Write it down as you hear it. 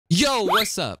Yo,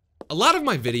 what's up? A lot of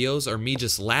my videos are me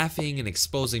just laughing and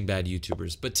exposing bad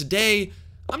YouTubers, but today,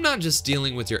 I'm not just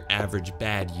dealing with your average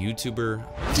bad YouTuber,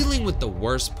 I'm dealing with the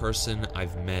worst person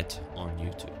I've met on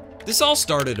YouTube. This all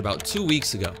started about 2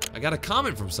 weeks ago. I got a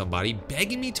comment from somebody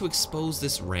begging me to expose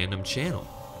this random channel.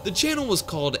 The channel was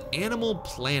called Animal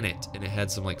Planet, and it had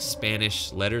some like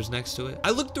Spanish letters next to it. I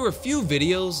looked through a few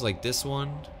videos like this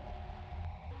one.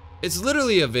 It's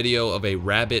literally a video of a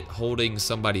rabbit holding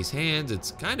somebody's hands.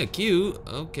 It's kind of cute,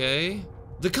 okay.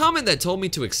 The comment that told me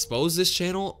to expose this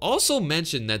channel also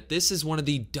mentioned that this is one of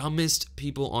the dumbest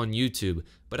people on YouTube,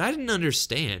 but I didn't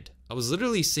understand. I was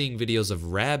literally seeing videos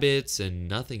of rabbits and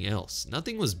nothing else.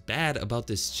 Nothing was bad about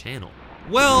this channel.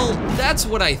 Well, that's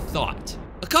what I thought.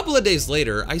 A couple of days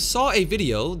later, I saw a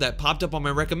video that popped up on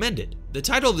my recommended. The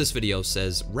title of this video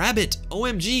says, "Rabbit,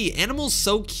 OMG, animals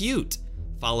so cute,"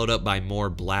 followed up by more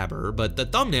blabber, but the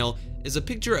thumbnail is a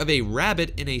picture of a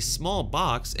rabbit in a small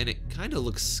box and it kind of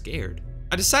looks scared.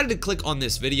 I decided to click on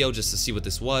this video just to see what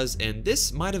this was, and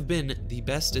this might have been the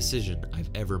best decision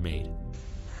I've ever made.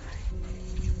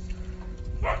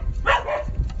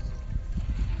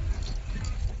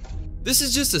 This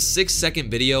is just a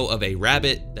 6-second video of a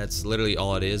rabbit, that's literally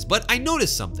all it is, but I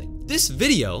noticed something. This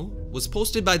video was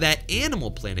posted by that Animal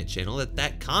Planet channel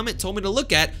that comment told me to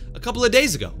look at a couple of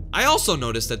days ago. I also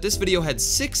noticed that this video had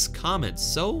 6 comments,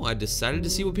 so I decided to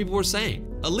see what people were saying.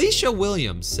 Alicia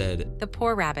Williams said, "The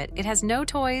poor rabbit. It has no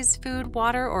toys, food,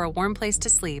 water, or a warm place to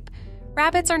sleep.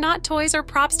 Rabbits are not toys or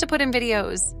props to put in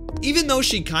videos." Even though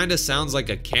she kinda sounds like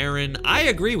a Karen, I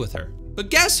agree with her. But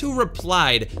guess who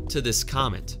replied to this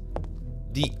comment?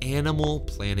 The Animal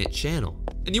Planet channel.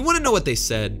 And you wanna know what they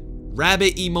said?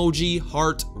 Rabbit emoji,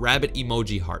 heart, rabbit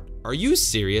emoji, heart. Are you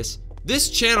serious? This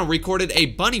channel recorded a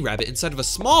bunny rabbit inside of a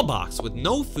small box with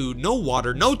no food, no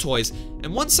water, no toys,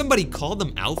 and once somebody called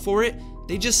them out for it,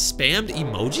 they just spammed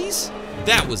emojis?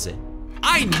 That was it.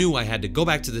 I knew I had to go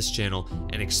back to this channel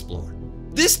and explore.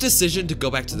 This decision to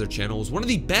go back to their channel was one of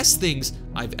the best things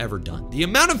I've ever done. The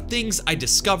amount of things I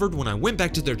discovered when I went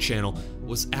back to their channel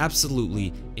was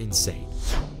absolutely insane.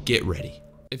 Get ready.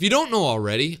 If you don't know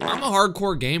already, I'm a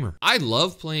hardcore gamer. I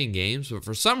love playing games, but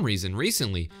for some reason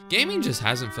recently, gaming just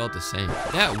hasn't felt the same.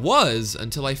 That was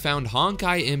until I found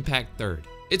Honkai Impact 3rd.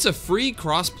 It's a free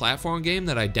cross-platform game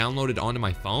that I downloaded onto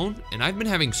my phone, and I've been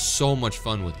having so much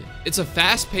fun with it. It's a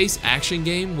fast-paced action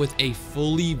game with a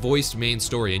fully voiced main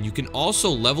story, and you can also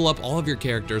level up all of your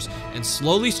characters and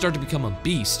slowly start to become a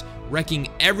beast, wrecking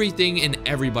everything and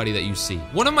everybody that you see.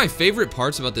 One of my favorite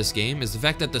parts about this game is the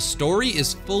fact that the story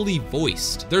is fully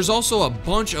voiced. There's also a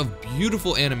bunch of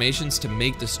beautiful animations to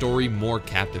make the story more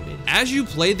captivating. As you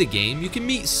play the game, you can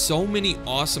meet so many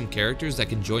awesome characters that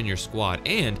can join your squad,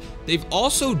 and they've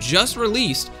also just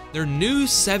released their new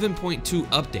 7.2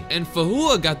 update. And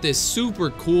Fahua got this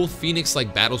super cool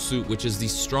Phoenix-like battlesuit, which is the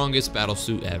strongest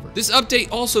battlesuit ever. This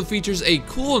update also features a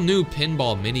cool new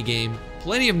pinball minigame,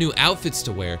 plenty of new outfits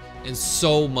to wear, and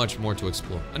so much more to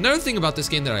explore. Another thing about this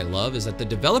game that I love is that the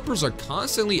developers are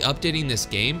constantly updating this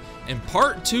game, and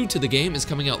part 2 to the game is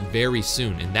coming out very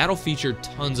soon, and that'll feature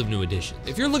tons of new additions.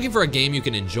 If you're looking for a game you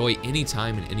can enjoy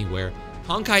anytime and anywhere,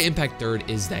 Honkai Impact 3rd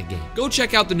is that game. Go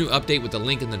check out the new update with the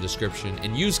link in the description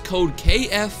and use code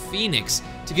KFPhoenix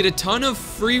to get a ton of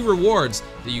free rewards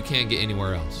that you can't get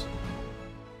anywhere else.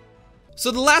 So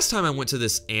the last time I went to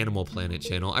this Animal Planet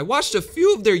channel, I watched a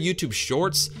few of their YouTube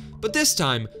shorts, but this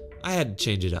time I had to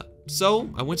change it up.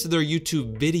 So I went to their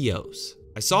YouTube videos.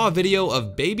 I saw a video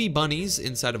of baby bunnies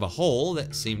inside of a hole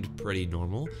that seemed pretty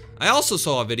normal. I also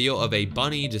saw a video of a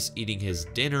bunny just eating his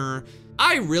dinner.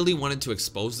 I really wanted to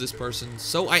expose this person,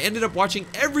 so I ended up watching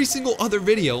every single other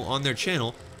video on their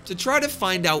channel to try to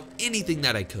find out anything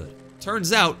that I could.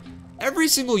 Turns out, every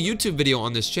single YouTube video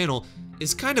on this channel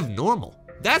is kind of normal.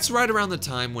 That's right around the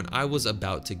time when I was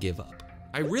about to give up.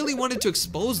 I really wanted to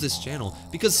expose this channel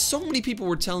because so many people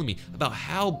were telling me about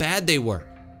how bad they were,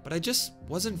 but I just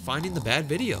wasn't finding the bad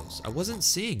videos. I wasn't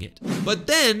seeing it. But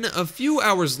then, a few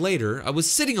hours later, I was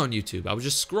sitting on YouTube. I was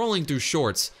just scrolling through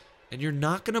shorts, and you're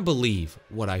not gonna believe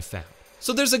what I found.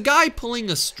 So there's a guy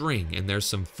pulling a string, and there's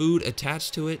some food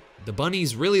attached to it. The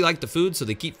bunnies really like the food, so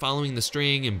they keep following the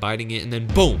string and biting it, and then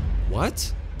boom.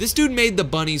 What? This dude made the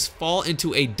bunnies fall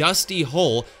into a dusty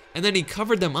hole, and then he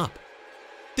covered them up.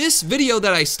 This video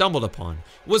that I stumbled upon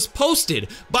was posted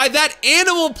by that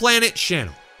Animal Planet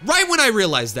channel. Right when I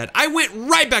realized that, I went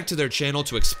right back to their channel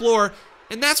to explore,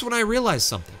 and that's when I realized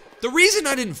something. The reason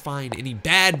I didn't find any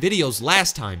bad videos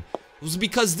last time was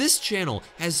because this channel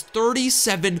has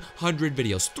 3,700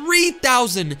 videos,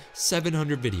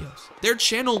 3,700 videos. Their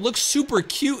channel looks super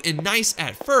cute and nice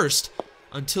at first,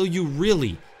 until you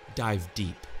really dive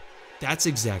deep. That's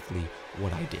exactly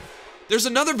what I did. There's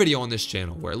another video on this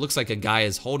channel where it looks like a guy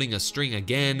is holding a string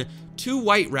again, 2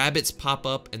 white rabbits pop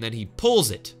up, and then he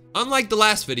pulls it. Unlike the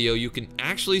last video, you can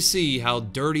actually see how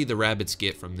dirty the rabbits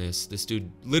get from this. This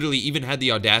dude literally even had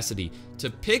the audacity to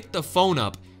pick the phone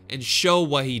up and show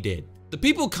what he did. The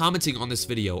people commenting on this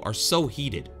video are so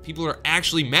heated. People are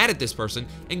actually mad at this person,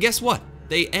 and guess what?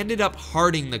 They ended up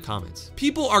hearting the comments.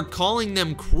 People are calling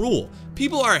them cruel.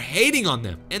 People are hating on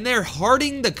them, and they're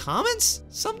hearting the comments?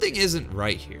 Something isn't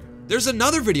right here. There's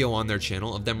another video on their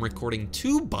channel of them recording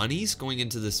 2 bunnies going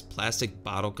into this plastic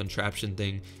bottle contraption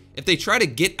thing. If they try to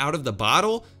get out of the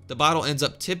bottle ends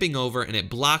up tipping over and it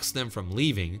blocks them from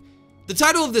leaving. The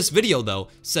title of this video though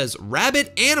says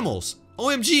rabbit animals.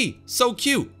 OMG, so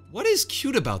cute. What is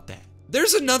cute about that?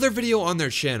 There's another video on their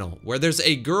channel where there's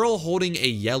a girl holding a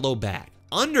yellow bag.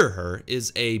 Under her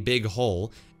is a big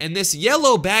hole, and this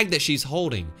yellow bag that she's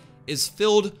holding is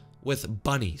filled with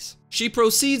bunnies. She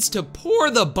proceeds to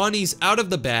pour the bunnies out of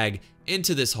the bag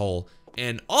into this hole,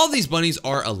 and all these bunnies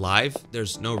are alive.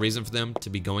 There's no reason for them to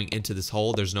be going into this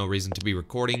hole. There's no reason to be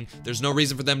recording. There's no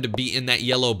reason for them to be in that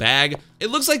yellow bag.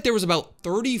 It looks like there was about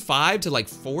 35 to like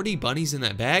 40 bunnies in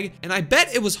that bag, and I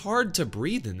bet it was hard to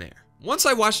breathe in there. Once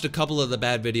I watched a couple of the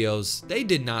bad videos, they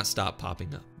did not stop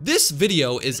popping up. This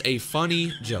video is a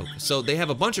funny joke. So they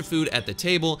have a bunch of food at the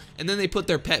table, and then they put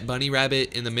their pet bunny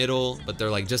rabbit in the middle, but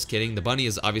they're like, just kidding. The bunny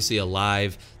is obviously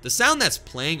alive. The sound that's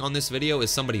playing on this video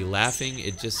is somebody laughing.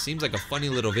 It just seems like a funny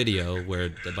little video where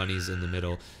the bunny's in the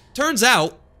middle. Turns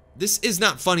out, this is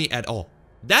not funny at all.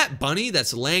 That bunny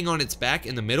that's laying on its back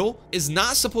in the middle is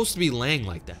not supposed to be laying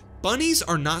like that. Bunnies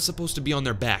are not supposed to be on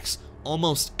their backs,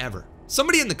 almost ever.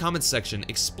 Somebody in the comments section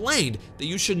explained that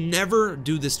you should never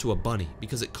do this to a bunny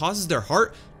because it causes their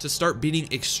heart to start beating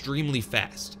extremely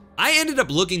fast. I ended up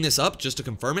looking this up just to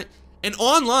confirm it, and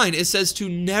online it says to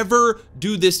never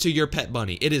do this to your pet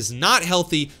bunny. It is not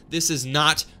healthy. This is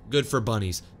not good for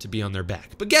bunnies to be on their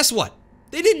back. But guess what?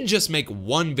 They didn't just make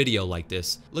one video like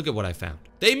this. Look at what I found.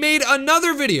 They made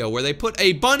another video where they put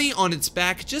a bunny on its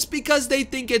back just because they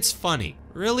think it's funny.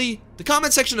 Really? The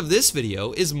comment section of this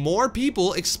video is more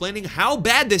people explaining how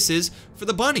bad this is for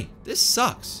the bunny. This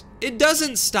sucks. It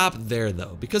doesn't stop there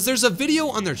though, because there's a video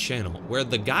on their channel where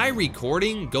the guy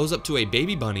recording goes up to a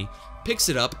baby bunny, picks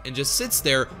it up, and just sits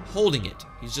there holding it.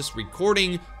 He's just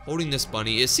recording, holding this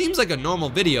bunny. It seems like a normal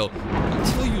video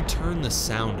until you turn the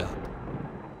sound up.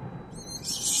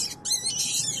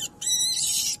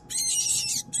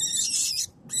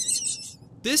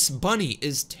 This bunny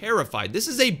is terrified. This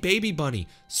is a baby bunny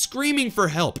screaming for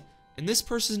help, and this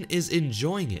person is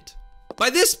enjoying it. By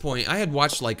this point, I had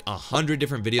watched like 100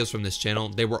 different videos from this channel.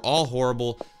 They were all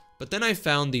horrible, but then I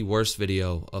found the worst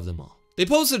video of them all. They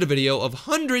posted a video of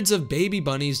hundreds of baby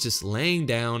bunnies just laying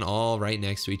down all right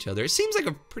next to each other. It seems like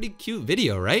a pretty cute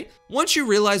video, right? Once you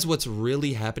realize what's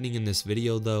really happening in this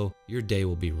video though, your day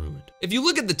will be ruined. If you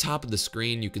look at the top of the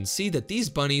screen, you can see that these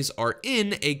bunnies are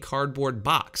in a cardboard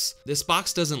box. This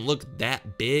box doesn't look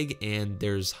that big and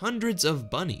there's hundreds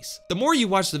of bunnies. The more you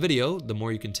watch the video, the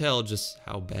more you can tell just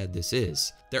how bad this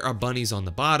is. There are bunnies on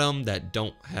the bottom that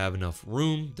don't have enough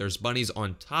room. There's bunnies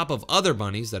on top of other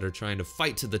bunnies that are trying to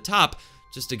fight to the top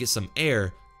just to get some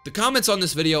air. The comments on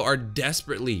this video are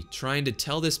desperately trying to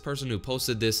tell this person who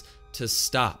posted this to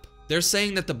stop. They're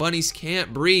saying that the bunnies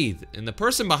can't breathe, and the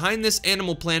person behind this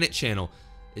Animal Planet channel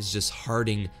is just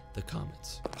hearting the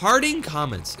comments. Hearting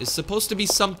comments is supposed to be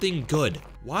something good.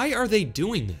 Why are they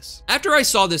doing this? After I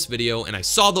saw this video and I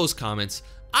saw those comments,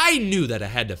 I knew that I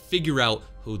had to figure out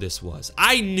who this was.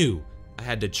 I knew I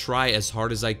had to try as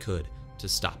hard as I could to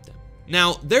stop them.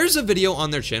 Now, there's a video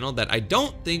on their channel that I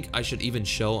don't think I should even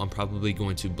show. I'm probably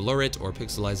going to blur it or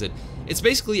pixelize it. It's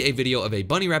basically a video of a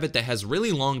bunny rabbit that has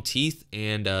really long teeth,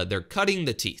 and they're cutting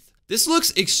the teeth. This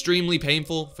looks extremely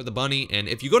painful for the bunny, and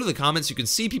if you go to the comments, you can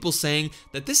see people saying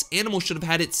that this animal should have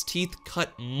had its teeth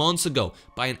cut months ago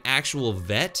by an actual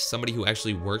vet, somebody who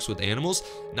actually works with animals,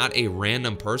 not a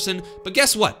random person. But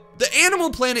guess what? The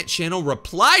Animal Planet channel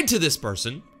replied to this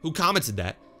person who commented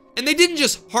that, and they didn't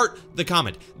just heart the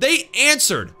comment. They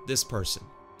answered this person.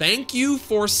 Thank you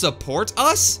for support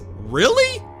us?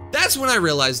 Really? That's when I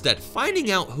realized that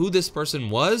finding out who this person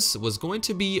was going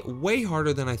to be way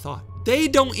harder than I thought. They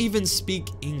don't even speak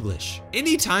English.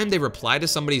 Anytime they reply to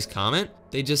somebody's comment,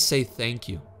 they just say thank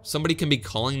you. Somebody can be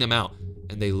calling them out,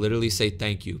 and they literally say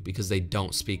thank you because they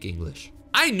don't speak English.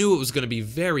 I knew it was gonna be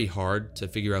very hard to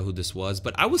figure out who this was,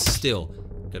 but I was still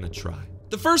gonna try.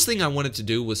 The first thing I wanted to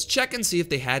do was check and see if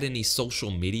they had any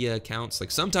social media accounts.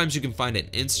 Like sometimes you can find an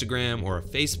Instagram or a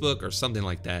Facebook or something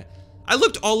like that. I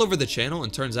looked all over the channel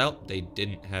and turns out they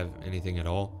didn't have anything at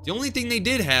all. The only thing they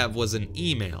did have was an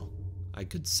email. I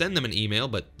could send them an email,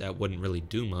 but that wouldn't really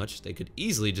do much. They could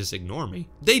easily just ignore me.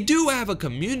 They do have a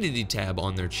community tab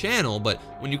on their channel, but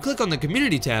when you click on the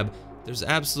community tab, there's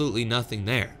absolutely nothing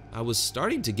there. I was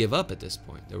starting to give up at this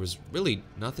point. There was really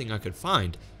nothing I could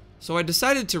find. So I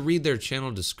decided to read their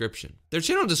channel description. Their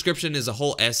channel description is a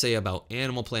whole essay about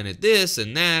Animal Planet this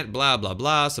and that, blah, blah,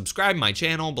 blah, subscribe my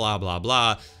channel, blah, blah,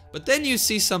 blah. But then you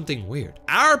see something weird.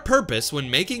 Our purpose when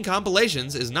making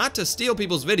compilations is not to steal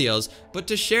people's videos, but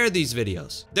to share these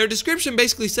videos. Their description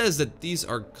basically says that these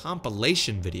are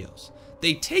compilation videos.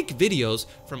 They take videos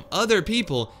from other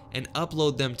people and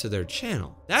upload them to their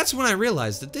channel. That's when I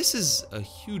realized that this is a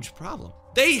huge problem.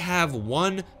 They have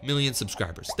 1 million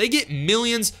subscribers. They get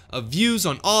millions of views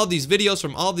on all of these videos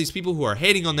from all of these people who are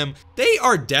hating on them. They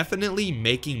are definitely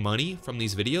making money from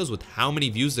these videos with how many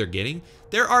views they're getting.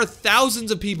 There are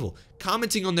thousands of people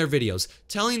commenting on their videos,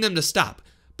 telling them to stop.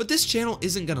 But this channel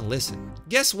isn't gonna listen.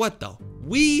 Guess what though?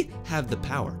 We have the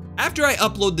power. After I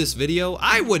upload this video,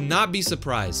 I would not be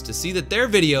surprised to see that their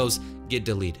videos get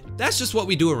deleted. That's just what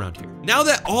we do around here. Now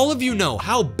that all of you know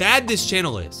how bad this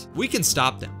channel is, we can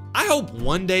stop them. I hope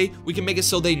one day we can make it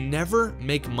so they never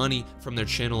make money from their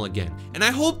channel again. And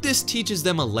I hope this teaches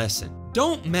them a lesson.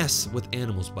 Don't mess with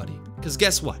animals, buddy. Because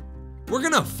guess what? We're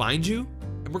gonna find you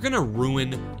and we're gonna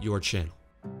ruin your channel.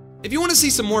 If you want to see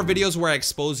some more videos where I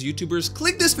expose YouTubers,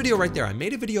 click this video right there. I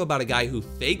made a video about a guy who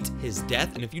faked his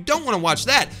death, and if you don't want to watch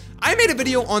that, I made a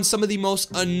video on some of the most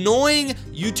annoying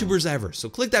YouTubers ever. So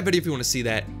click that video if you want to see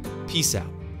that. Peace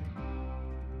out.